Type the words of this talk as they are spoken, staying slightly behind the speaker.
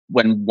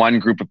when one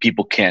group of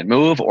people can't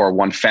move, or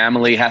one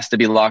family has to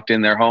be locked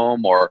in their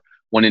home, or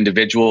one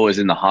individual is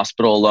in the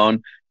hospital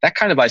alone. That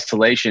kind of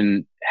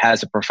isolation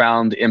has a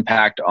profound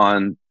impact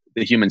on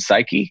the human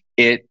psyche.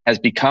 It has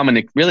become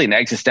really an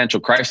existential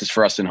crisis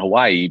for us in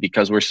Hawaii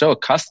because we're so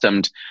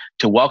accustomed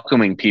to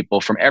welcoming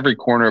people from every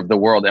corner of the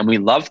world, and we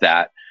love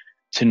that.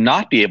 To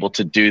not be able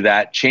to do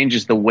that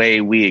changes the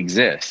way we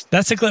exist.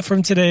 That's a clip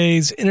from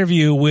today's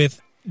interview with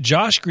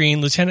Josh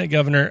Green, Lieutenant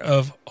Governor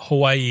of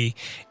Hawaii.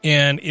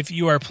 And if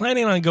you are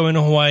planning on going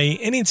to Hawaii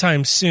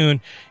anytime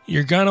soon,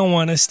 you're going to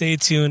want to stay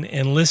tuned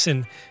and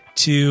listen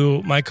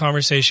to my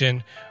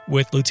conversation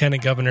with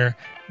Lieutenant Governor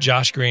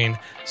Josh Green.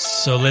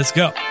 So let's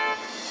go.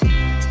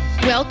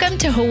 Welcome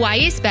to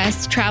Hawaii's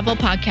Best Travel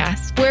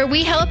Podcast, where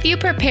we help you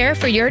prepare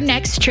for your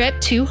next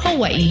trip to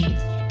Hawaii.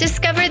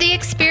 Discover the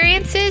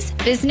experiences,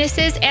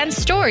 businesses, and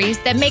stories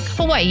that make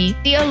Hawaii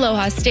the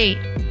Aloha State.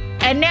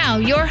 And now,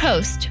 your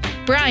host,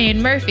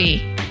 Brian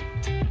Murphy.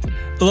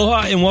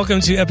 Aloha and welcome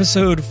to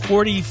episode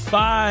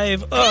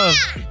 45 of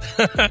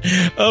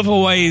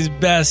Hawaii's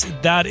Best.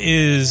 That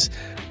is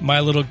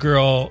my little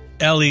girl,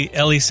 Ellie.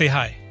 Ellie, say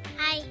hi.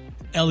 Hi.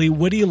 Ellie,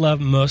 what do you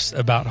love most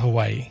about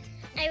Hawaii?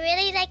 I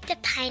really like the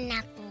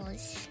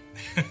pineapples.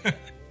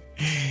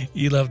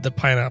 You love the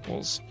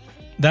pineapples.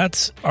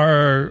 That's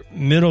our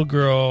middle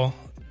girl,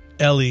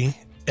 Ellie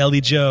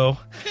Jo,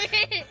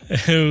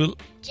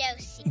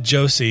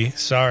 Josie,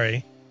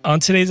 sorry. On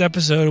today's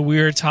episode, we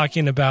are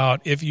talking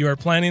about if you are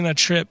planning a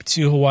trip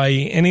to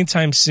Hawaii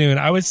anytime soon,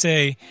 I would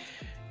say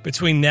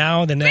between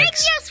now and the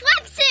next...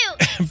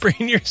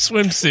 Bring your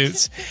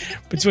swimsuits.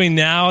 Between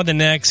now and the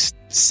next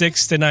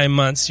 6 to 9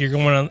 months, you're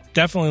going to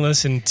definitely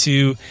listen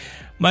to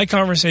my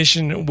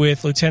conversation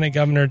with Lieutenant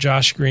Governor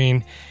Josh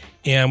Green.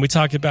 And we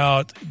talked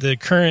about the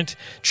current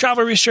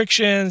travel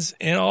restrictions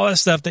and all that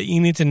stuff that you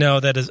need to know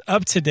that is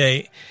up to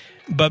date.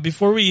 But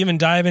before we even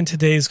dive into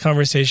today's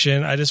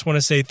conversation, I just want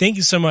to say thank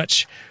you so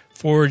much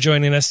for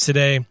joining us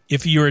today.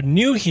 If you are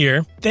new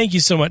here, thank you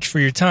so much for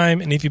your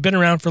time. And if you've been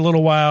around for a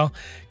little while,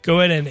 go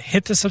ahead and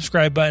hit the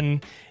subscribe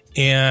button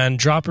and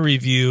drop a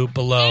review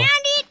below. And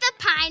eat the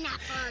pineapples.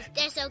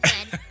 They're so good.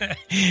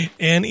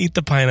 And eat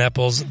the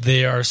pineapples.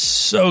 They are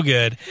so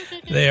good.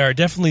 They are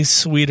definitely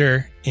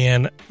sweeter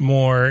and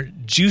more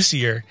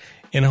juicier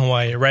in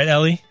Hawaii. Right,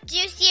 Ellie?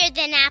 Juicier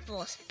than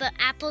apples, but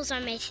apples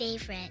are my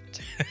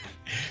favorite.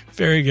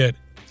 Very good.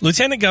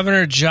 Lieutenant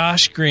Governor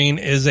Josh Green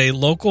is a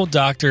local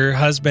doctor,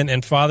 husband,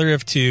 and father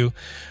of two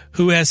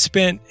who has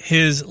spent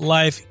his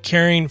life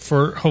caring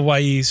for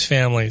Hawaii's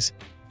families.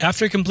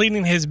 After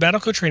completing his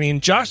medical training,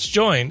 Josh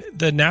joined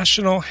the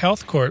National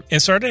Health Corps and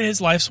started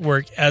his life's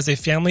work as a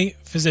family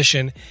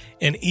physician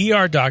and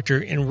ER doctor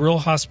in rural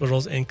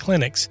hospitals and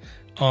clinics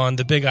on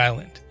the Big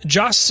Island.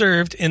 Josh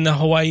served in the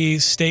Hawaii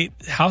State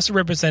House of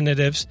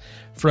Representatives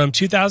from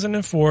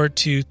 2004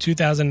 to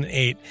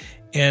 2008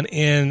 and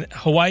in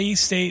Hawaii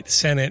State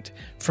Senate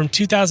from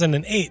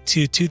 2008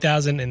 to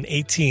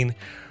 2018,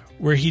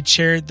 where he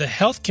chaired the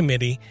Health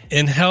Committee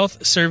and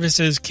Health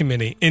Services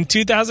Committee. In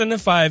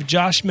 2005,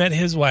 Josh met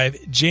his wife,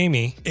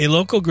 Jamie, a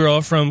local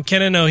girl from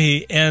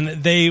Kenanohi,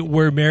 and they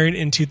were married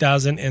in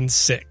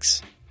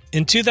 2006.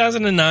 In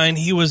 2009,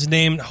 he was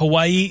named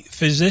Hawaii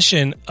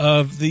Physician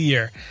of the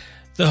Year.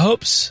 The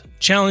hopes,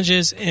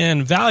 challenges,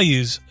 and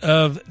values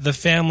of the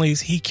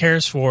families he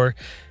cares for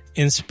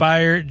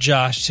inspire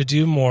Josh to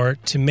do more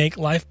to make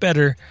life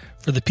better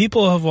for the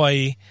people of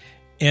Hawaii,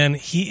 and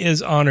he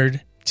is honored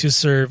to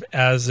serve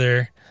as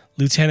their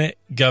Lieutenant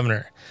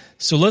Governor.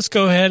 So let's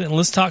go ahead and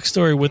let's talk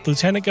story with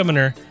Lieutenant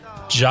Governor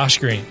Josh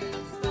Green.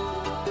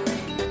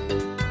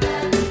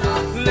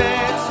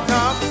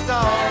 Let's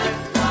talk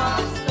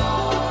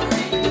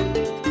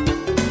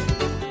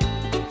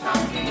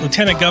story.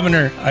 Lieutenant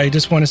Governor, I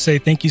just want to say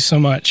thank you so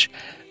much.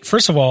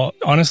 First of all,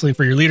 honestly,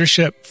 for your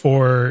leadership,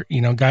 for,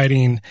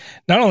 guiding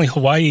not only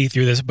Hawaii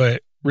through this,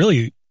 but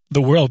really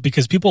the world,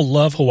 because people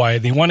love Hawaii.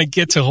 They want to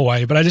get to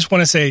Hawaii. But I just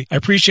want to say I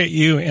appreciate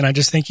you, and I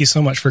just thank you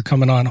so much for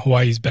coming on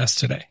Hawaii's Best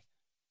today.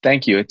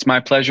 Thank you. It's my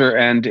pleasure.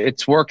 And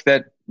it's work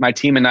that my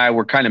team and I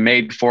were kind of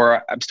made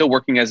for. I'm still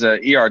working as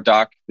a ER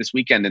doc this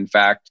weekend, in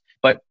fact.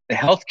 But the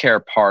healthcare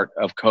part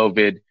of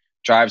COVID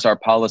drives our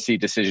policy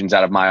decisions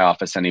out of my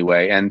office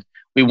anyway. And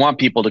we want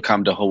people to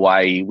come to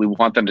Hawaii. We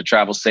want them to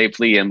travel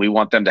safely, and we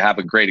want them to have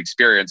a great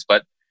experience.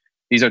 But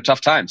these are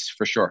tough times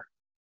for sure.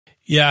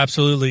 Yeah,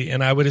 absolutely.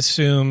 And I would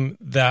assume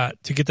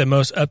that to get the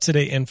most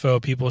up-to-date info,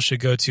 people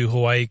should go to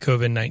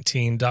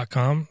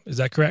hawaiicovid19.com. Is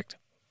that correct?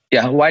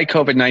 Yeah,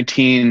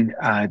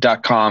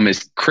 hawaiicovid19.com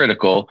is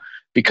critical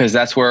because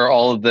that's where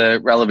all of the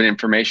relevant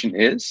information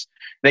is.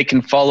 They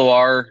can follow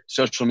our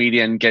social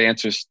media and get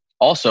answers.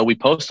 Also, we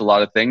post a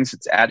lot of things.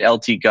 It's at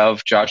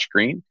LTGov Josh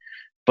Green.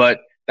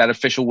 But that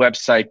official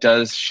website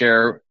does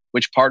share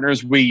which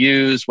partners we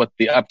use, what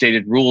the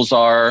updated rules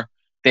are.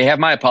 They have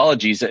my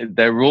apologies.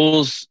 The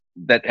rules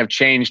that have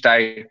changed,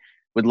 I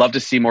would love to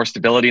see more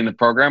stability in the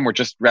program. We're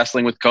just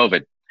wrestling with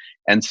COVID.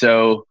 And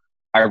so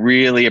I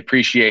really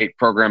appreciate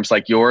programs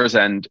like yours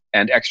and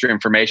extra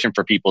information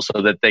for people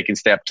so that they can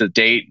stay up to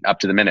date, up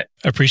to the minute.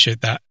 I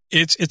appreciate that.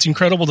 It's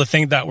incredible to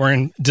think that we're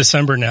in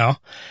December now.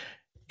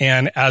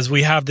 And as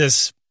we have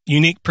this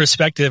unique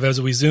perspective, as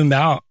we zoom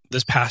out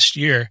this past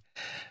year,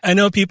 I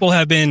know people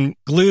have been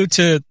glued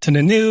to the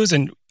news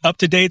and up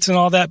to dates and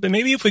all that, but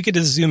maybe if we could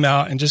just zoom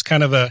out and just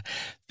kind of a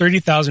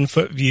 30,000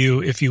 foot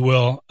view, if you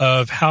will,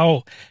 of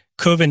how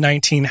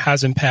COVID-19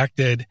 has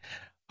impacted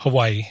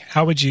Hawaii.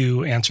 How would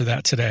you answer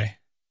that today?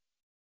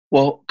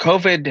 Well,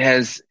 COVID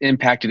has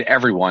impacted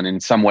everyone in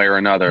some way or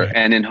another. Right.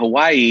 And in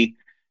Hawaii,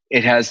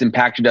 it has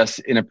impacted us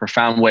in a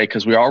profound way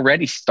because we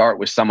already start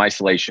with some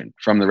isolation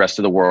from the rest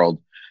of the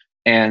world.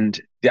 And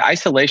the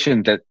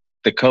isolation that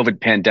the COVID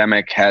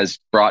pandemic has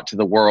brought to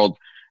the world,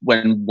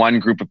 when one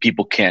group of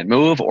people can't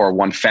move, or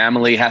one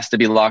family has to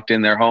be locked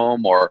in their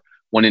home, or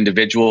one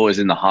individual is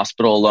in the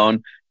hospital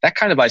alone, that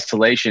kind of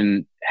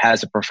isolation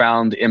has a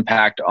profound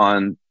impact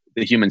on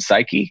the human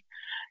psyche.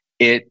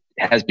 It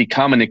has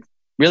become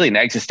really an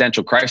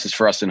existential crisis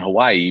for us in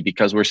Hawaii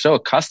because we're so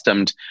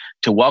accustomed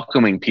to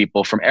welcoming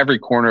people from every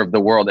corner of the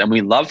world, and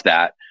we love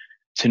that.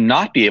 To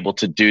not be able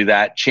to do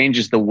that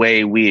changes the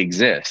way we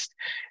exist.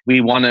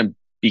 We want to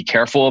be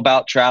careful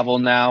about travel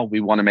now. We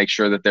want to make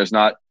sure that there's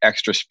not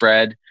extra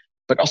spread,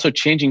 but also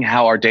changing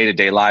how our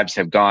day-to-day lives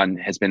have gone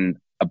has been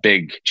a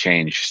big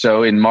change.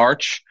 So in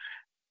March,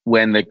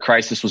 when the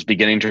crisis was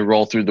beginning to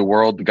roll through the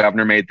world, the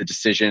governor made the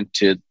decision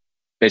to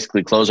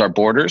basically close our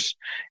borders,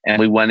 and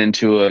we went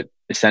into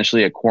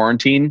essentially a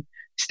quarantine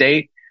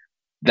state.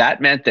 That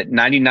meant that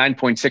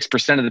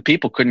 99.6% of the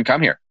people couldn't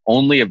come here.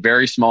 Only a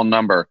very small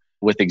number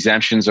with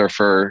exemptions or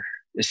for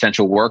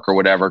essential work or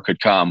whatever could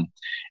come.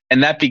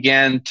 And that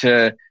began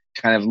to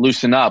kind of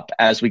loosen up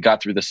as we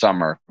got through the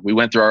summer. We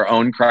went through our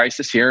own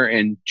crisis here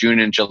in June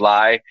and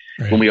July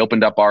when we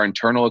opened up our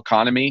internal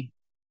economy.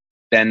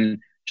 Then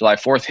July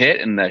 4th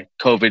hit and the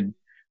COVID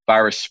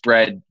virus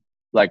spread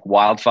like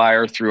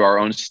wildfire through our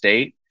own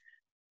state.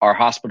 Our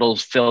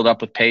hospitals filled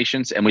up with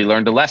patients, and we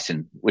learned a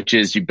lesson, which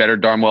is you better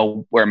darn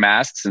well wear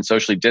masks and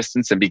socially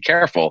distance and be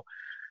careful.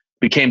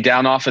 We came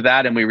down off of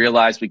that and we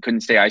realized we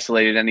couldn't stay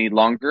isolated any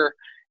longer.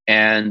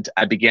 And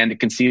I began to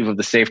conceive of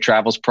the Safe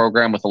Travels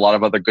program with a lot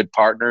of other good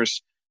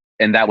partners,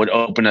 and that would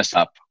open us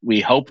up.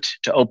 We hoped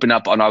to open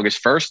up on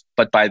August 1st,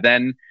 but by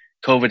then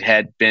COVID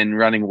had been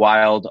running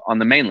wild on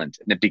the mainland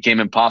and it became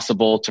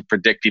impossible to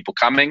predict people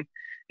coming.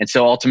 And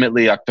so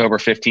ultimately October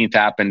 15th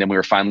happened and we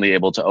were finally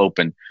able to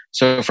open.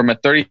 So from a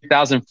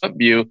 30,000 foot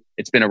view,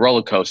 it's been a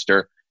roller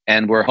coaster,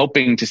 and we're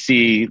hoping to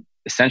see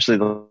essentially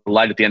the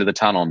light at the end of the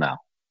tunnel now.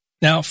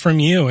 Now, from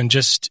you, and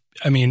just,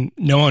 I mean,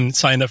 no one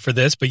signed up for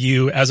this, but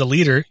you, as a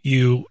leader,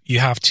 you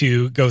have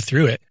to go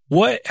through it.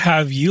 What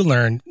have you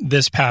learned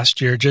this past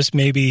year, just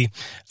maybe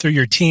through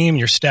your team,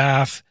 your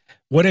staff?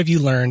 What have you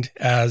learned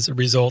as a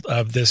result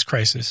of this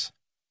crisis?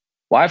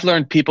 Well, I've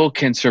learned people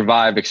can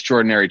survive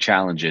extraordinary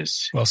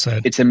challenges. Well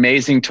said. It's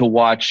amazing to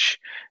watch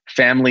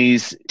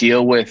families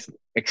deal with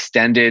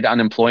extended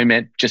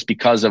unemployment just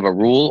because of a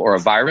rule or a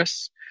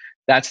virus.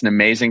 That's an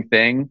amazing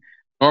thing.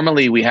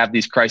 Normally, we have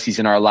these crises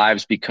in our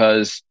lives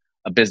because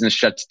a business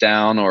shuts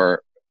down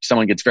or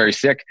someone gets very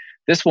sick.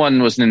 This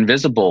one was an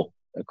invisible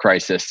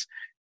crisis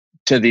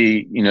to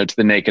the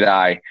naked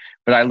eye.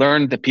 But I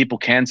learned that people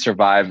can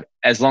survive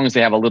as long as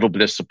they have a little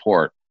bit of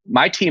support.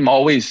 My team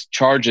always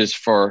charges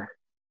for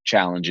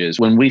challenges.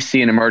 When we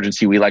see an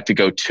emergency, we like to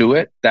go to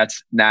it.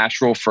 That's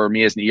natural for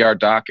me as an ER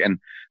doc, and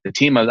the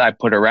team that I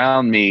put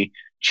around me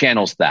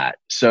channels that.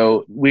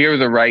 So we are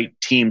the right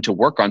team to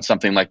work on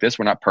something like this.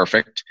 We're not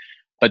perfect,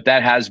 but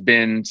that has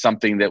been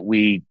something that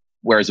we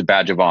wear as a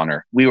badge of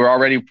honor. We were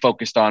already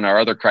focused on our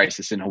other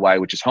crisis in Hawaii,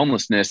 which is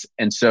homelessness.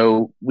 And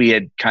so we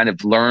had kind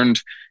of learned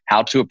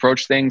how to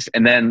approach things.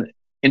 And then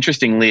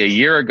interestingly, a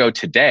year ago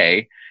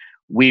today,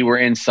 we were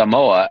in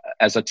Samoa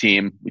as a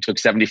team. We took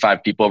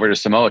 75 people over to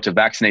Samoa to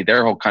vaccinate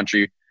their whole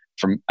country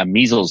from a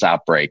measles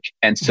outbreak.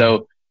 And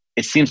so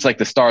it seems like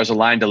the stars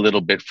aligned a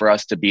little bit for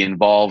us to be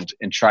involved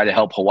and try to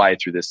help Hawaii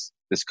through this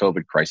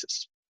COVID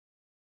crisis.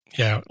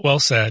 Yeah, well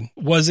said.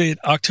 Was it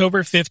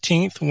October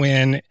 15th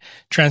when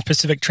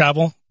Trans-Pacific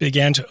travel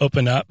began to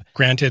open up,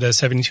 granted a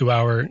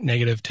 72-hour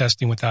negative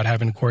testing without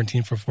having to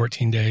quarantine for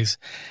 14 days?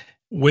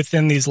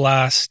 Within these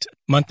last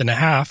month and a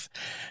half,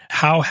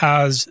 how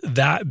has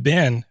that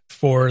been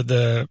for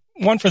the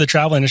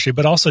travel industry,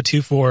 but also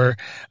too for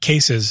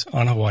cases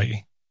on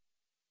Hawaii?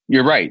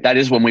 You're right. That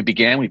is when we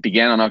began. We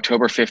began on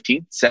October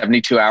 15th,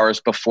 72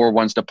 hours before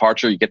one's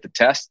departure. You get the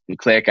test,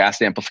 nucleic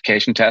acid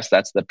amplification test.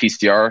 That's the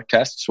PCR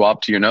test,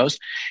 swab to your nose.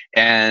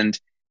 And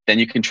then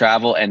you can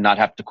travel and not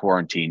have to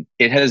quarantine.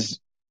 It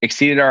has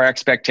exceeded our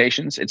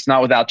expectations. It's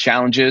not without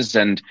challenges,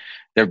 and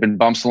there have been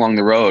bumps along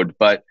the road,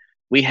 but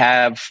we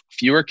have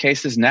fewer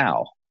cases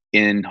now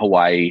in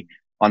Hawaii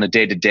on a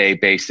day-to-day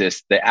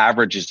basis. The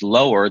average is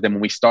lower than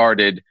when we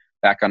started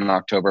back on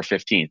October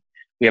 15th.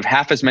 We have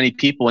half as many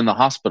people in the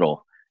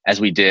hospital as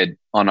we did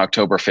on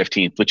October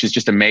 15th, which is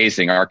just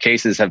amazing. Our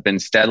cases have been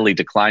steadily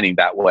declining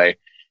that way.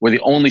 We're the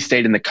only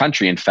state in the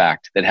country, in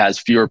fact, that has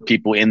fewer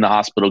people in the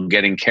hospital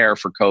getting care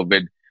for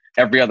COVID.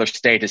 Every other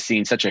state has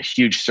seen such a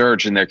huge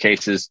surge in their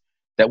cases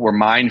that we're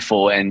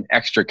mindful and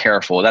extra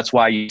careful. That's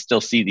why you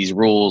still see these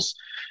rules,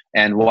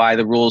 and why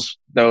the rules,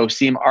 though,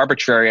 seem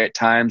arbitrary at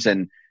times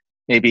and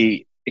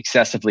maybe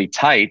excessively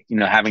tight,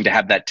 having to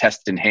have that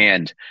test in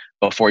hand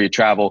before you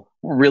travel.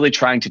 What we're really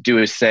trying to do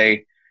is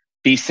say,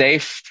 be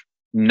safe,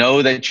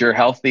 know that you're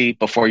healthy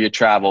before you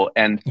travel.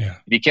 And if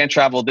you can't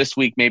travel this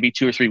week, maybe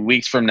 2 or 3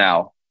 weeks from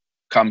now,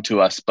 come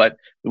to us. But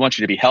we want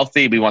you to be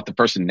healthy. We want the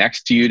person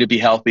next to you to be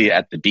healthy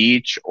at the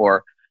beach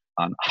or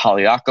on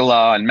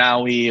Haleakala and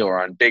Maui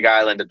or on Big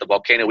Island at the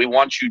volcano. We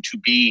want you to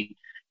be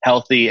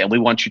healthy, and we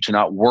want you to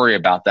not worry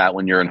about that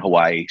when you're in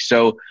Hawaii.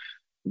 So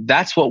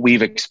that's what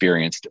we've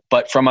experienced.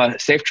 But from a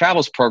Safe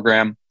Travels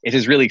program, it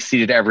has really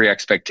exceeded every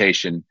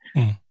expectation.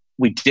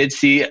 We did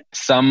see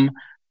some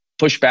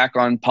pushback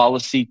on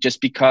policy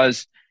just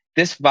because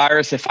this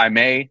virus, if I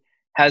may,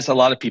 has a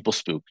lot of people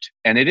spooked,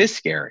 and it is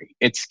scary.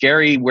 It's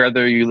scary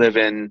whether you live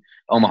in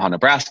Omaha,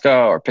 Nebraska,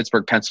 or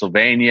Pittsburgh,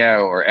 Pennsylvania,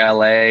 or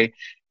LA.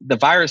 The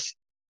virus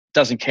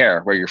doesn't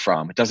care where you're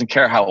from. It doesn't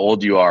care how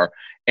old you are.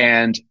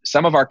 And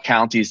some of our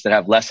counties that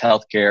have less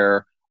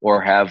healthcare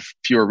or have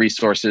fewer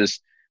resources,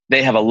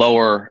 they have a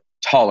lower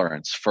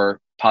tolerance for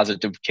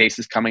positive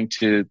cases coming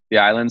to the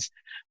islands.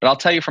 But I'll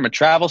tell you, from a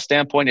travel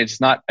standpoint, it's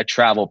not a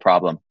travel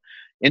problem.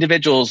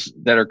 Individuals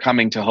that are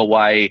coming to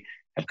Hawaii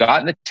have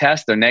gotten the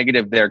test, they're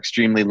negative, they're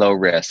extremely low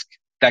risk.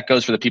 That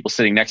goes for the people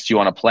sitting next to you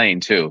on a plane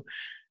too.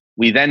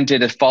 We then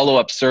did a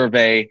follow-up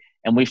survey,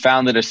 and we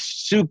found that a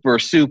super,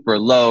 super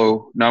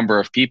low number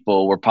of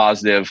people were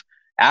positive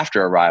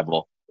after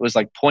arrival. It was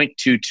like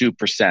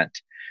 0.22%.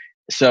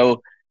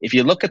 So if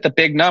you look at the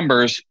big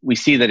numbers, we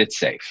see that it's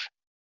safe.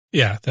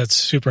 Yeah, that's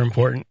super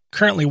important.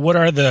 Currently, what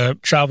are the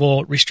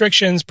travel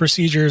restrictions,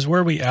 procedures?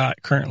 Where are we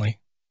at currently?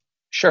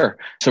 Sure.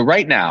 So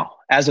right now,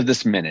 as of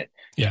this minute,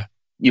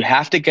 you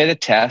have to get a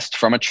test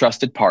from a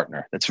trusted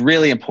partner. That's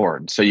really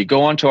important. So you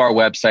go onto our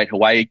website,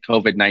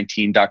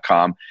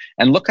 hawaiicovid19.com,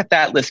 and look at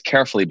that list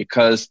carefully,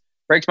 because it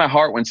breaks my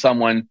heart when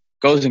someone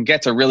goes and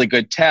gets a really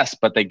good test,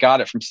 but they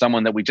got it from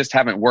someone that we just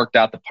haven't worked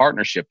out the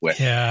partnership with.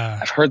 Yeah.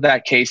 I've heard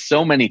that case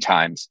so many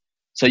times.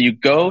 So you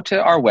go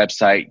to our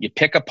website, you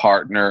pick a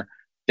partner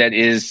that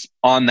is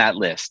on that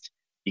list.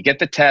 You get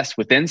the test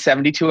within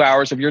 72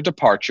 hours of your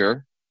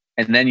departure,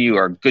 and then you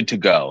are good to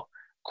go.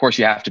 Of course,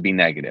 you have to be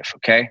negative,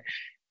 okay?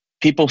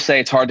 People say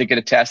it's hard to get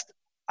a test.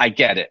 I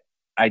get it.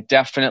 I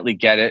definitely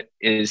get it.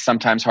 It is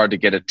sometimes hard to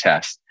get a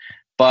test.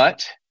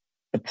 But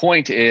the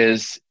point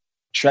is,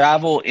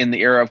 travel in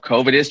the era of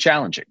COVID is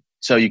challenging.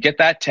 So you get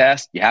that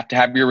test, you have to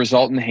have your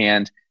result in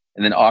hand,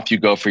 and then off you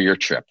go for your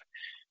trip.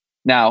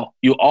 Now,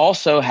 you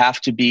also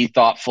have to be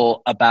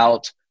thoughtful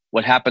about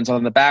what happens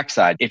on the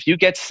backside. If you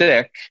get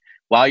sick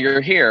while you're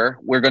here,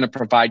 we're going to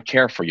provide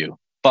care for you.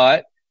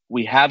 But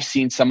we have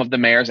seen some of the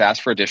mayors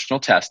ask for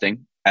additional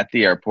testing at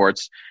the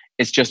airports.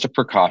 It's just a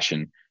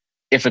precaution.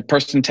 If a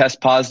person tests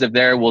positive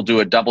there, we'll do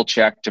a double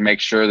check to make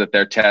sure that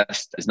their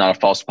test is not a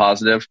false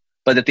positive.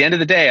 But at the end of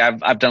the day,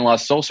 I've done a lot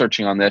of soul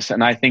searching on this,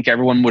 and I think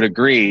everyone would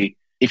agree,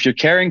 if you're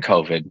carrying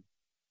COVID,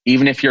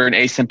 even if you're an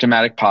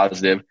asymptomatic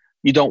positive,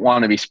 you don't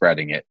want to be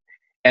spreading it.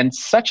 And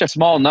such a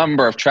small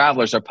number of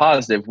travelers are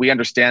positive, we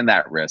understand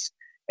that risk.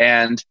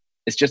 And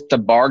it's just a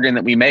bargain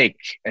that we make.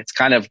 It's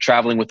kind of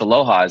traveling with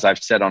aloha, as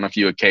I've said on a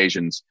few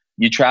occasions.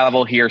 You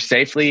travel here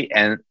safely,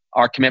 and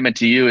our commitment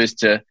to you is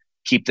to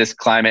keep this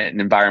climate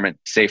and environment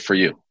safe for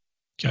you.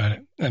 Got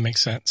it. That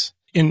makes sense.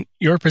 In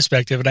your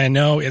perspective, and I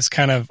know it's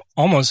kind of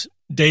almost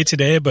day to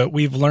day, but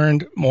we've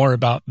learned more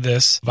about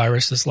this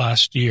virus this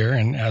last year,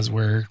 and as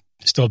we're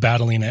still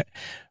battling it.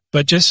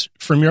 But just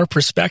from your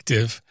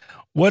perspective,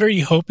 what are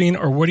you hoping,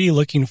 or what are you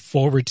looking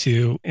forward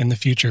to in the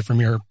future from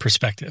your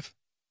perspective?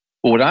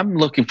 What I'm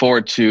looking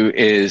forward to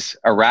is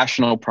a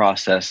rational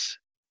process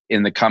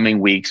in the coming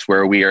weeks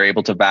where we are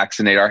able to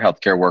vaccinate our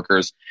healthcare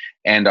workers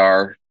and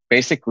our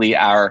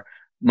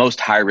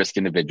most high-risk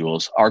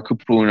individuals, our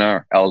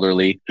kupuna,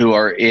 elderly, who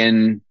are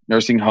in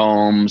nursing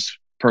homes,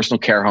 personal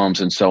care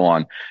homes, and so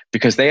on,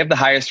 because they have the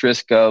highest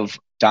risk of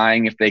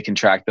dying if they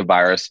contract the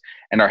virus,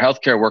 and our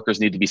healthcare workers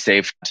need to be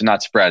safe to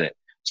not spread it.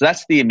 So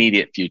that's the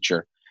immediate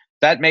future.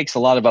 That makes a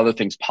lot of other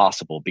things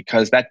possible,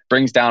 because that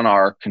brings down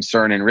our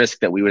concern and risk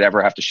that we would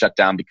ever have to shut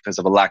down because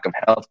of a lack of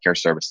healthcare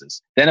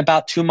services. Then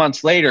about 2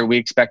 months later, we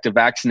expect to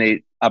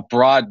vaccinate a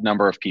broad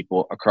number of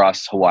people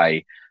across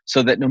Hawaii,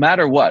 so that no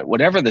matter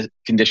whatever the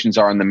conditions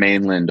are on the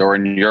mainland or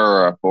in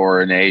Europe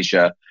or in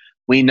Asia,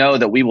 we know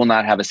that we will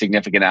not have a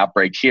significant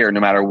outbreak here no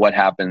matter what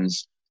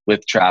happens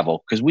with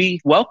travel, because we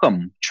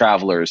welcome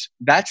travelers.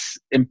 That's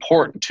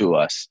important to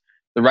us.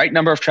 The right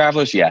number of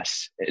travelers,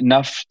 yes.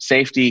 Enough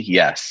safety,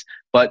 yes.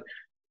 But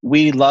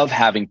we love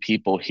having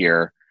people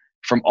here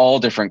from all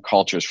different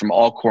cultures, from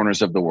all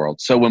corners of the world.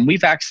 So when we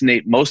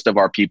vaccinate most of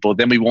our people,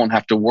 then we won't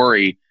have to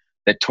worry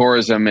that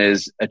tourism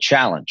is a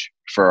challenge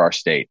for our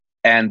state.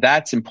 And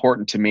that's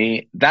important to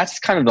me. That's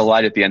kind of the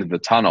light at the end of the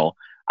tunnel.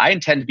 I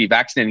intend to be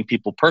vaccinating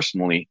people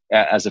personally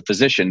as a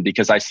physician,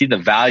 because I see the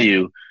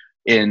value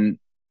in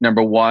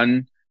number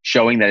one,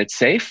 showing that it's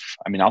safe.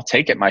 I mean, I'll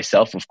take it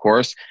myself, of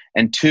course.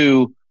 And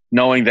two,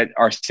 knowing that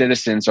our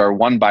citizens are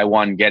one by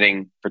one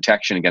getting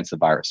protection against the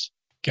virus.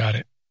 Got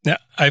it. Now,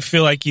 I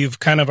feel like you've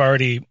kind of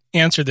already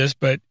answered this,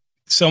 but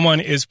someone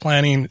is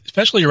planning,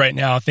 especially right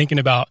now, thinking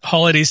about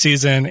holiday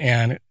season,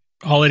 and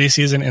holiday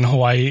season in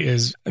Hawaii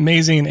is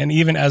amazing. And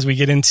even as we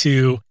get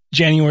into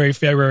January,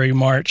 February,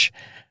 March,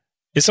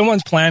 if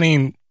someone's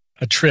planning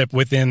a trip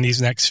within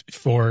these next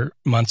 4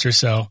 months or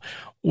so,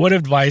 what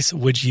advice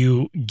would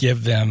you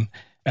give them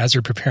as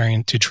they're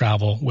preparing to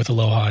travel with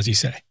Aloha, as you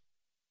say?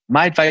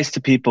 My advice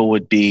to people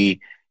would be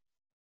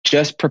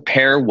just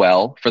prepare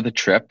well for the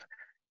trip.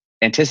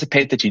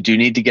 Anticipate that you do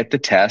need to get the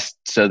test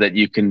so that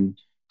you can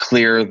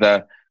clear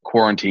the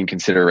quarantine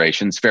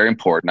considerations. Very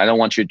important. I don't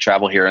want you to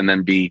travel here and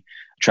then be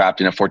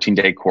trapped in a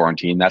 14-day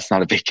quarantine. That's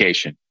not a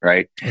vacation,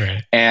 right?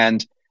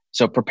 And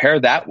so prepare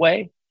that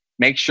way.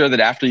 Make sure that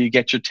after you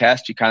get your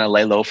test, you kind of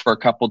lay low for a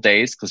couple of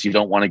days because you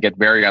don't want to get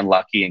very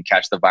unlucky and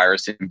catch the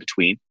virus in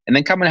between. And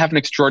then come and have an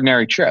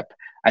extraordinary trip.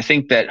 I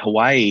think that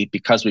Hawaii,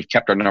 because we've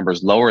kept our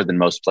numbers lower than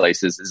most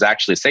places, is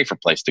actually a safer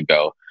place to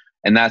go.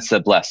 And that's a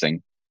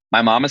blessing.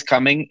 My mom is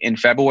coming in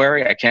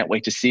February. I can't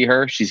wait to see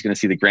her. She's going to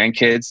see the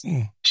grandkids.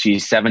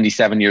 She's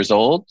 77 years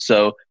old,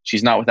 so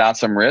she's not without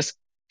some risk.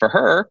 For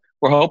her,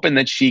 we're hoping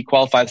that she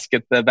qualifies to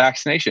get the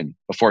vaccination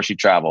before she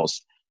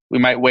travels. We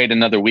might wait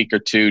another week or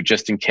two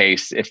just in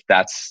case if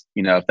that's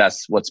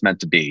what's meant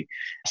to be.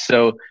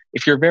 So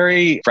if you're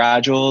very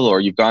fragile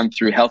or you've gone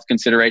through health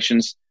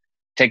considerations,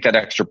 take that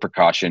extra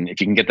precaution.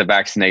 If you can get the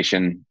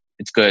vaccination,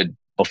 it's good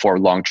before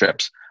long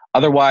trips.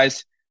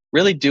 Otherwise,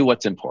 really do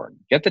what's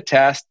important. Get the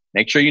test.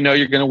 Make sure you know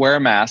you're going to wear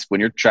a mask when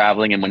you're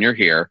traveling and when you're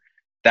here.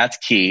 That's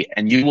key,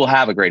 and you will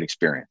have a great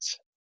experience.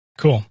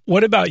 Cool.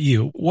 What about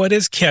you? What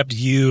has kept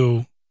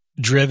you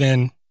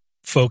driven,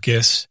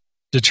 focused,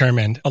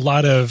 determined? A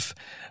lot of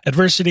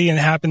adversity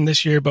happened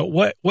this year, but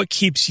what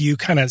keeps you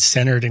kind of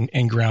centered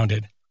and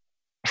grounded?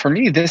 For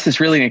me, this is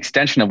really an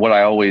extension of what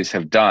I always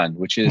have done,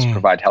 which is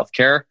provide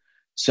healthcare.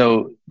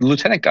 So the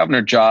lieutenant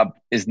governor job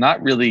is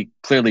not really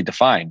clearly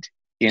defined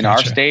in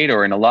our state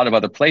or in a lot of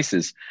other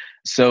places.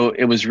 So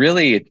it was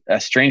really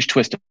a strange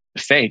twist of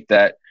fate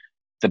that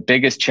the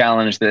biggest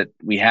challenge that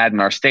we had in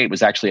our state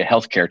was actually a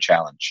healthcare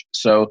challenge.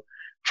 So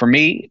for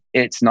me,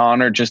 it's an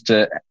honor just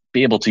to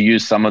be able to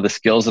use some of the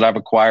skills that I've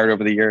acquired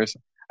over the years.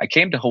 I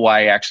came to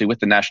Hawaii actually with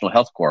the National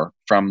Health Corps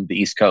from the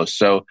East Coast.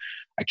 So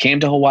I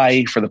came to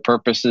Hawaii for the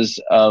purposes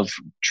of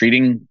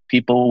treating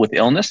people with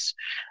illness.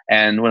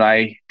 And when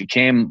I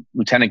became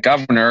lieutenant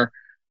governor,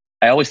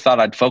 I always thought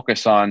I'd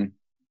focus on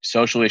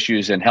social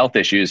issues and health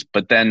issues,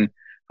 but then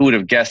who would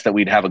have guessed that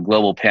we'd have a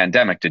global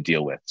pandemic to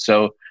deal with?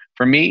 So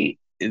for me,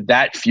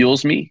 that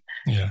fuels me.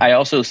 Yeah. I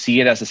also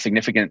see it as a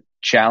significant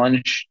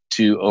challenge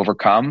to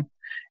overcome.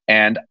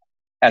 And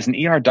as an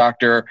ER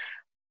doctor,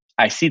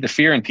 I see the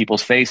fear in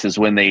people's faces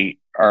when they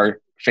are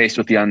faced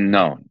with the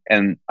unknown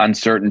and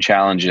uncertain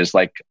challenges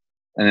like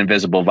an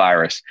invisible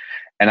virus.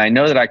 And I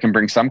know that I can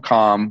bring some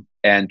calm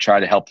and try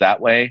to help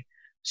that way.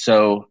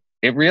 So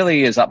it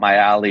really is up my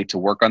alley to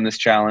work on this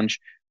challenge.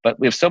 But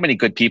we have so many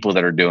good people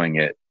that are doing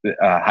it.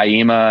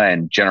 HIEMA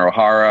and General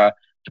Hara,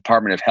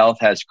 Department of Health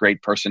has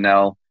great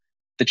personnel.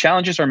 The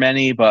challenges are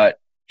many, but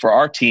for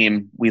our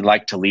team, we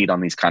like to lead on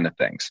these kind of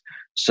things.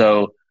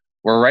 So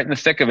we're right in the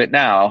thick of it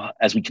now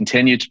as we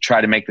continue to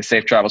try to make the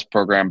Safe Travels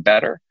program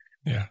better.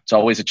 Yeah. It's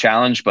always a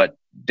challenge, but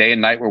day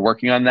and night we're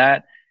working on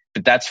that.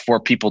 But that's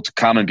for people to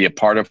come and be a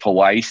part of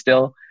Hawaii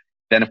still.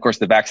 Then, of course,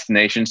 the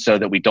vaccination so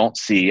that we don't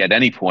see at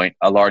any point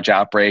a large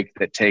outbreak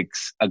that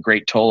takes a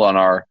great toll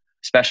on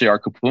especially our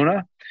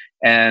kupuna.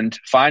 And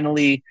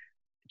finally,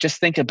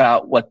 just think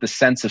about what the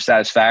sense of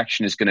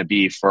satisfaction is going to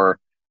be for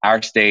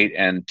our state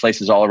and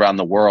places all around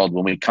the world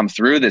when we come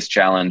through this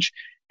challenge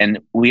and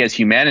we as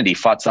humanity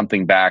fought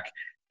something back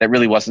that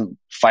really wasn't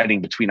fighting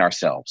between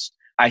ourselves.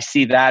 I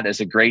see that as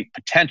a great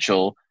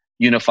potential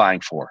unifying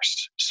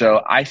force.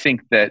 So I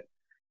think that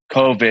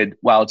COVID,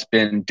 while it's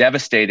been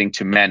devastating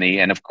to many,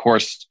 and of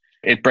course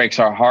it breaks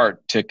our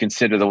heart to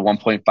consider the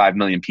 1.5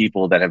 million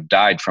people that have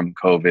died from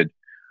COVID,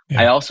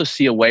 I also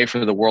see a way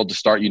for the world to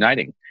start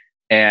uniting.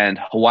 And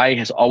Hawaii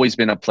has always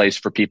been a place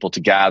for people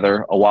to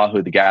gather,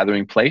 Oahu, the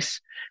gathering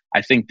place.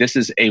 I think this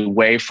is a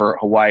way for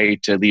Hawaii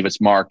to leave its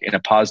mark in a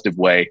positive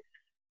way.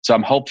 So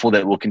I'm hopeful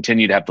that we'll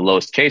continue to have the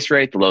lowest case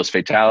rate, the lowest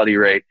fatality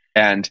rate,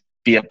 and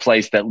be a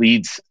place that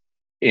leads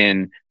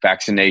in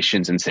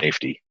vaccinations and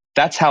safety.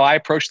 That's how I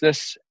approach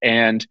this.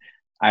 And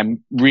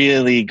I'm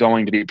really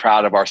going to be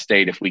proud of our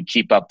state if we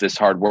keep up this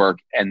hard work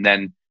and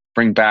then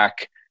bring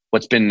back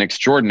what's been an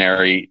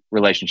extraordinary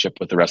relationship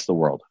with the rest of the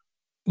world.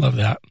 Love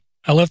that.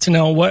 I'd love to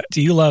know, what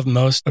do you love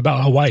most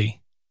about Hawaii?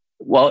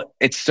 Well,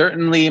 it's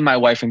certainly my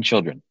wife and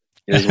children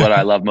is what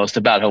I love most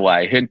about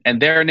Hawaii.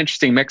 And they're an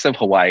interesting mix of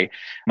Hawaii.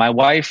 My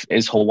wife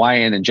is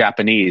Hawaiian and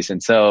Japanese.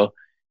 And so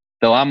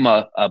though I'm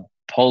a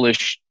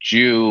Polish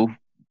Jew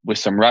with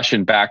some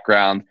Russian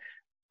background,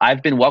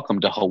 I've been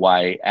welcomed to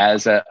Hawaii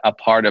as a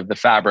part of the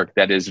fabric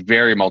that is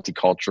very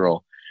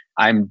multicultural.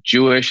 I'm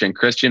Jewish and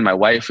Christian. My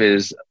wife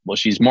is,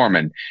 she's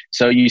Mormon.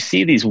 So you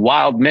see these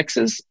wild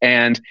mixes,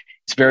 and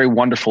it's very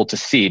wonderful to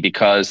see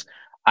because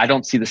I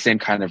don't see the same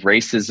kind of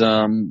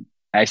racism.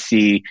 I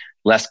see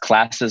less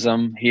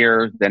classism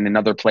here than in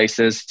other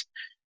places.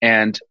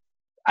 And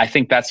I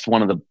think that's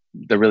one of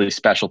the really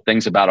special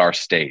things about our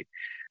state.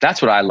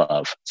 That's what I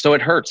love. So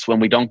it hurts when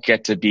we don't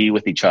get to be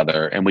with each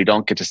other and we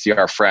don't get to see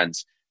our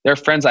friends. There are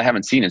friends I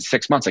haven't seen in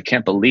 6 months. I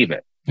can't believe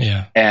it.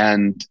 Yeah.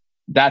 And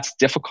that's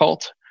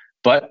difficult.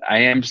 But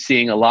I am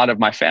seeing a lot of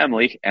my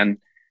family and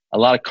a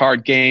lot of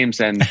card games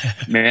and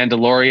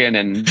Mandalorian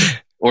and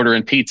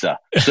ordering pizza.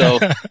 So,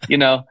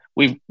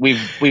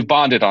 we've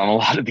bonded on a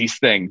lot of these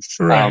things.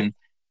 Right.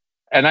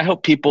 And I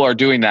hope people are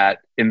doing that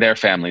in their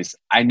families.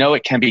 I know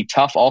it can be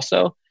tough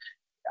also.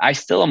 I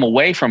still am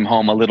away from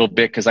home a little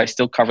bit because I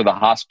still cover the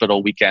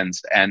hospital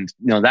weekends. And,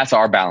 that's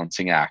our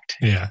balancing act.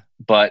 Yeah.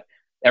 But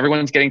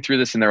everyone's getting through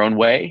this in their own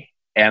way.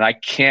 And I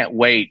can't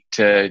wait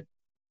to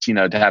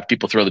have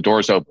people throw the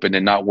doors open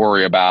and not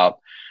worry about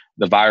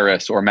the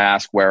virus or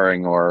mask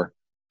wearing or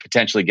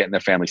potentially getting their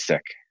family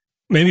sick.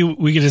 Maybe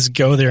we could just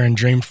go there and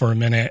dream for a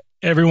minute.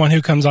 Everyone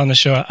who comes on the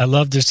show, I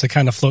love just to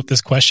kind of float this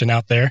question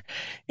out there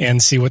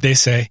and see what they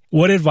say.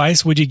 What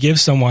advice would you give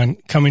someone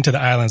coming to the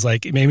islands?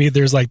 Like maybe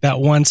there's like that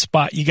one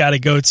spot you got to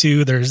go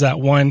to. There's that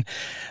one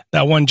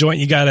joint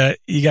you gotta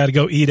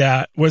go eat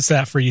at. What's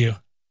that for you?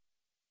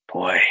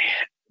 Boy,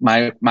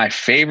 my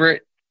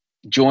favorite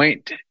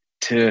joint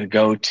to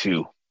go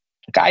to.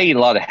 I eat a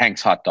lot of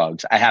Hank's hot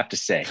dogs, I have to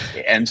say.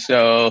 And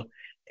so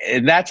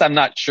that's, I'm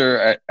not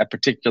sure, a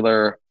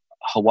particular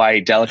Hawaii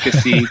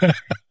delicacy,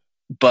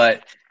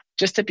 but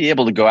just to be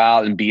able to go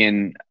out and be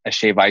in a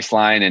Shave Ice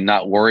line and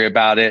not worry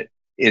about it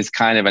is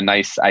kind of a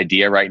nice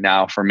idea right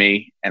now for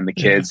me and the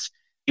kids.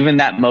 Yeah. Even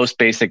that most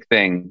basic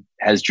thing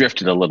has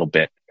drifted a little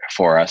bit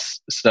for us.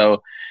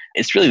 So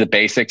it's really the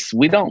basics.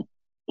 We don't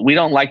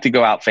like to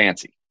go out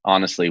fancy,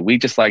 honestly. We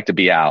just like to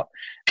be out.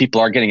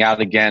 People are getting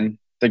out again.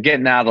 They're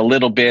getting out a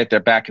little bit. They're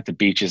back at the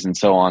beaches and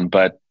so on.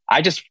 But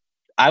I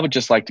would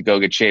just like to go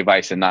get Shave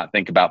Ice and not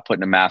think about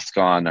putting a mask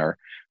on or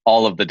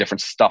all of the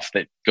different stuff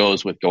that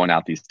goes with going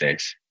out these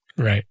days.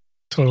 Right.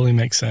 Totally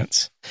makes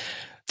sense.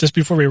 Just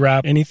before we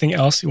wrap, anything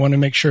else you want to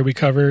make sure we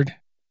covered?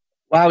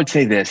 Well, I would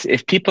say this.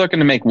 If people are going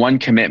to make one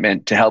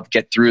commitment to help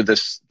get through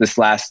this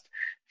last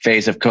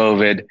phase of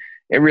COVID,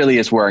 it really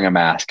is wearing a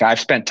mask. I've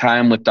spent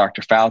time with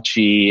Dr.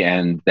 Fauci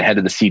and the head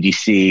of the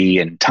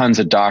CDC and tons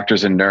of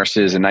doctors and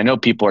nurses. And I know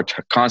people are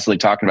constantly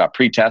talking about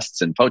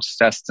pre-tests and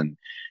post-tests and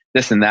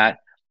this and that.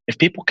 If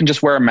people can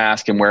just wear a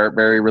mask and wear it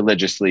very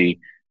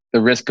religiously,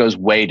 the risk goes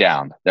way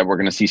down that we're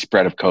going to see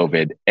spread of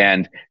COVID.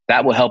 And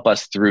that will help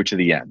us through to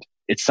the end.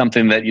 It's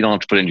something that you don't have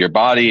to put into your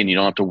body and you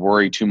don't have to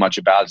worry too much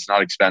about. It's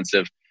not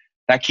expensive.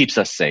 That keeps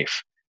us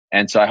safe.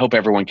 And so I hope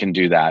everyone can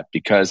do that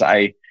because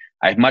I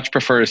much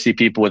prefer to see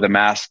people with a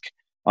mask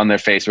on their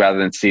face rather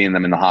than seeing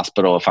them in the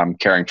hospital if I'm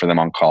caring for them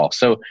on call.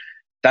 So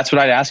that's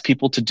what I'd ask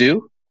people to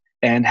do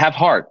and have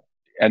heart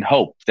and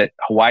hope that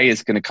Hawaii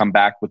is going to come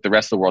back with the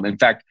rest of the world. In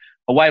fact,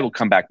 Hawaii will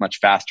come back much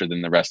faster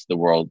than the rest of the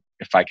world,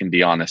 if I can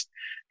be honest,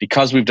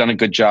 because we've done a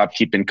good job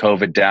keeping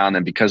COVID down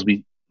and because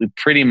we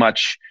pretty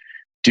much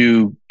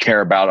do care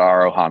about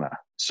our ohana.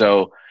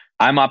 So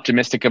I'm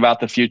optimistic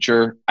about the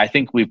future. I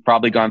think we've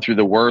probably gone through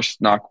the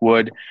worst, knock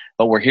wood,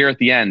 but we're here at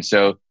the end.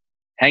 So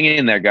hang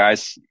in there,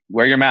 guys.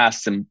 Wear your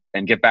masks and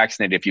get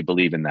vaccinated if you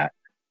believe in that.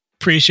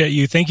 Appreciate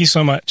you. Thank you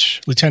so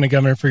much, Lieutenant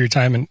Governor, for your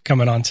time and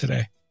coming on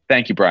today.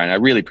 Thank you, Brian. I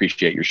really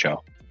appreciate your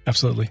show.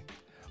 Absolutely.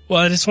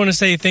 Well, I just want to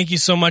say thank you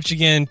so much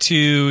again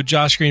to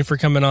Josh Green for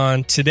coming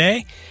on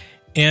today.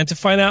 And to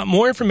find out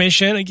more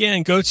information,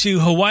 again, go to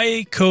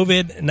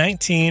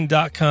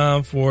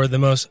hawaiicovid19.com for the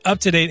most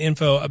up-to-date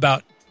info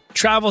about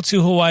travel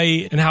to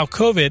Hawaii and how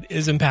COVID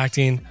is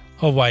impacting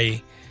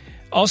Hawaii.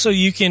 Also,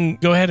 you can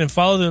go ahead and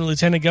follow the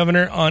Lieutenant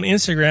Governor on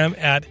Instagram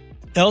at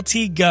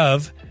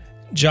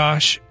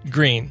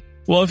LTGovJoshGreen.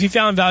 Well, if you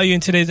found value in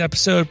today's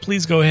episode,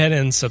 please go ahead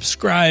and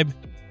subscribe.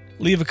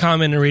 Leave a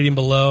comment and rating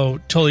below.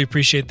 Totally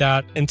appreciate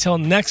that. Until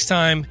next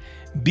time,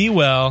 be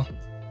well.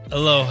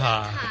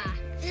 Aloha.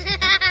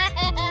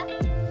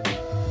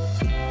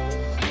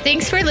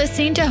 Thanks for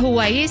listening to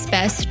Hawaii's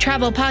Best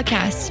Travel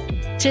Podcast.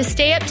 To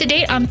stay up to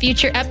date on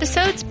future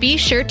episodes, be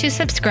sure to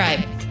subscribe.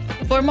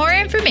 For more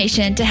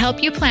information to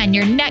help you plan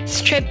your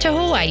next trip to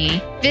Hawaii,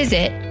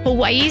 visit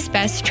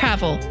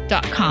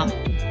hawaiisbesttravel.com.